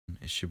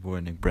it's your boy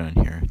Nick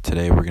Brennan here.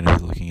 Today we're going to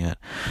be looking at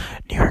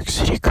New York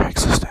City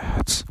Craigslist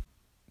ads.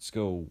 Let's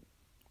go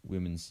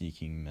women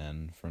seeking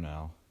men for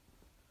now.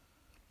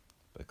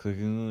 By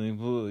clicking the link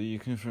below, you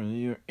confirm that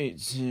you're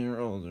 18 or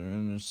older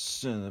and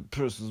understand that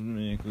person's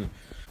making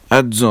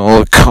ads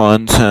all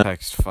content.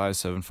 Text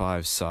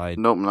 575 side.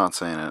 Nope, I'm not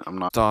saying it. I'm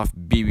not. Soft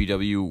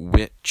BBW,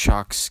 wit,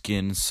 chalk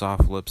skin,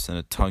 soft lips, and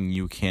a tongue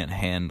you can't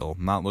handle.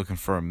 Not looking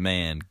for a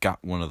man, got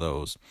one of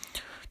those.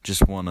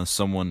 Just want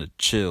someone to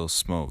chill,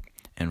 smoke,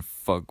 and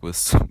fuck with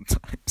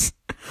sometimes.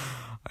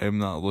 I am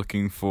not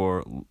looking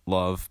for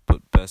love,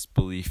 but best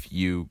belief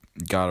you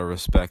gotta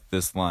respect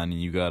this line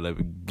and you gotta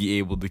be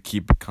able to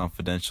keep it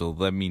confidential.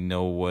 Let me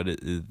know what it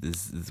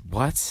is.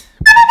 What?